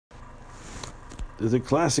There's a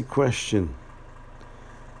classic question.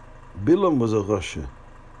 Bilam was a Rasha.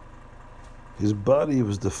 His body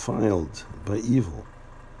was defiled by evil.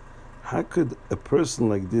 How could a person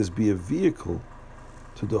like this be a vehicle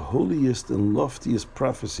to the holiest and loftiest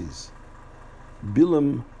prophecies?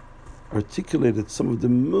 Bilam articulated some of the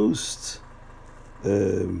most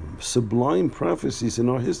sublime prophecies in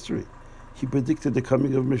our history. He predicted the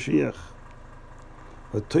coming of Mashiach.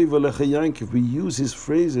 We use his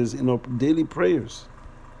phrases in our daily prayers.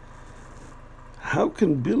 How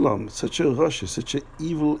can Bilam, such a Rasha, such an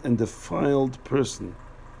evil and defiled person,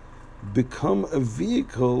 become a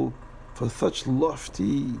vehicle for such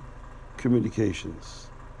lofty communications?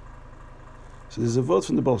 So there's a word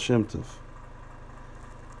from the Baal Shem Tov.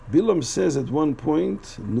 Bilam says at one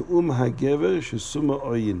point, Nu'um hagever shesuma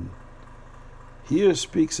ayin. Here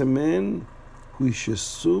speaks a man who is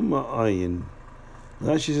shesuma ayin.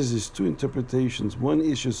 Rashi says there's two interpretations. One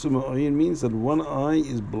is shesuma ayin means that one eye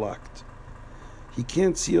is blocked. He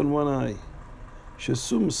can't see on one eye.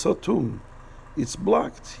 Shesum satum, it's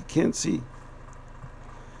blocked. He can't see.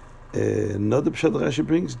 Another pshat Rashi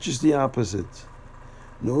brings just the opposite.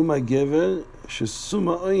 Nu'um hagever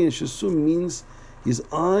shesuma ayin. Shesum means his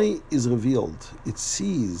eye is revealed. It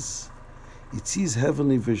sees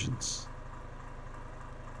heavenly visions.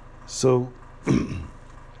 So,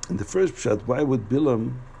 in the first pshat, why would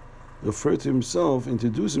Bilam refer to himself,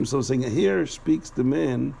 introduce himself, saying, "Here speaks the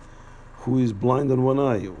man who is blind on one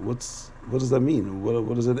eye"? What does that mean?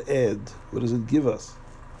 What does it add? What does it give us?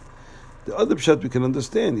 The other pshat we can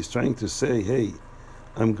understand. He's trying to say, "Hey,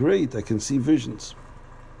 I'm great. I can see visions."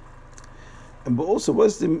 But also,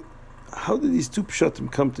 how did these two pshatim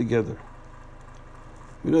come together?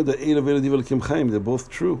 We know that they're both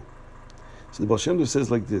true. So the Baal Shem Tov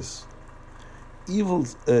says like this: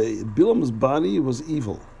 Bilam's body was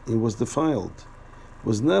evil. It was defiled. It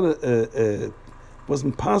was not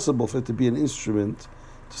wasn't possible for it to be an instrument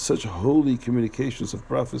to such holy communications of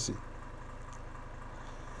prophecy.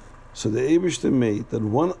 So the Eibishter made that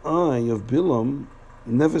one eye of Bilam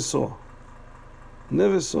never saw.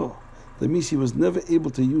 Never saw. That means he was never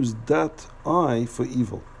able to use that eye for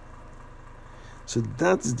evil. So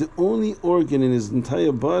that's the only organ in his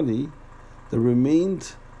entire body that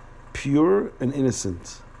remained pure and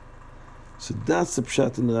innocent. So that's the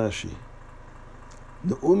pshat in Rashi.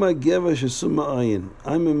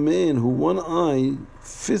 I'm a man who one eye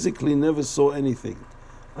physically never saw anything.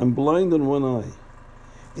 I'm blind on one eye.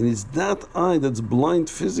 And it's that eye that's blind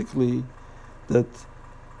physically that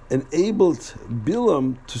enabled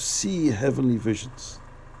Bilam to see heavenly visions.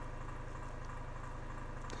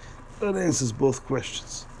 That answers both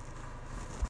questions.